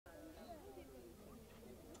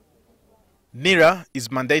NIRA is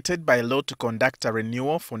mandated by law to conduct a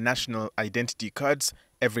renewal for national identity cards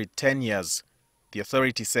every 10 years. The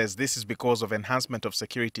authority says this is because of enhancement of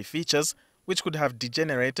security features which could have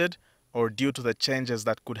degenerated or due to the changes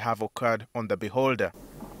that could have occurred on the beholder.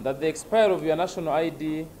 That the expiry of your national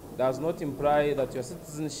ID does not imply that your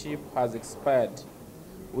citizenship has expired.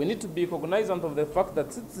 We need to be cognizant of the fact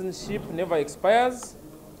that citizenship never expires.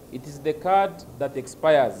 It is the card that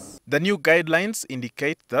expires. The new guidelines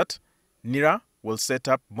indicate that NIRA will set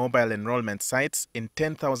up mobile enrollment sites in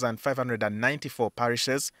 10,594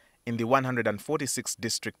 parishes in the 146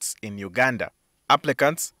 districts in Uganda.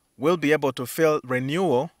 Applicants will be able to fill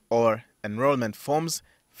renewal or enrollment forms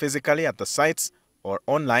physically at the sites or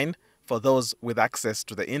online for those with access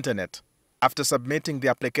to the internet. After submitting the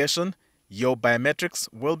application, your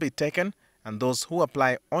biometrics will be taken, and those who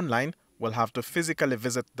apply online will have to physically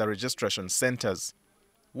visit the registration centers.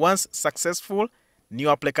 Once successful, new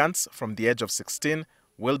applicants from the age of 16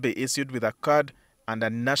 will be issued with a card and a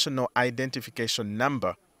national identification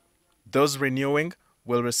number. Those renewing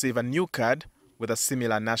will receive a new card with a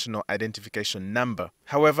similar national identification number.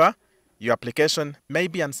 However, your application may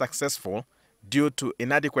be unsuccessful due to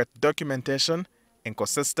inadequate documentation,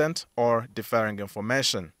 inconsistent or differing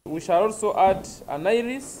information. We shall also add an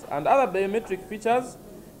iris and other biometric features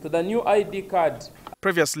to the new ID card.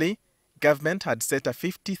 Previously, government had set a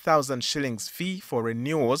 50,000 shillings fee for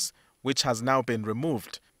renewals, which has now been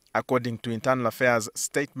removed, according to Internal Affairs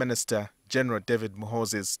State Minister General David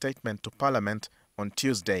Muhoozi's statement to Parliament on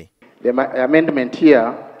Tuesday. The amendment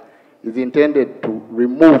here is intended to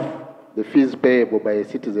remove the fees payable by a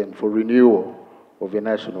citizen for renewal of a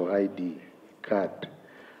national ID card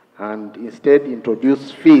and instead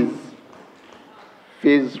introduce fees,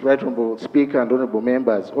 Right Honourable Speaker and Honourable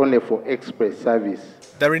Members, only for express service.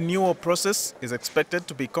 The renewal process is expected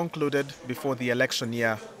to be concluded before the election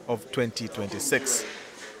year of 2026.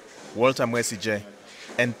 Walter Mwesigye,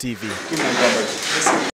 NTV.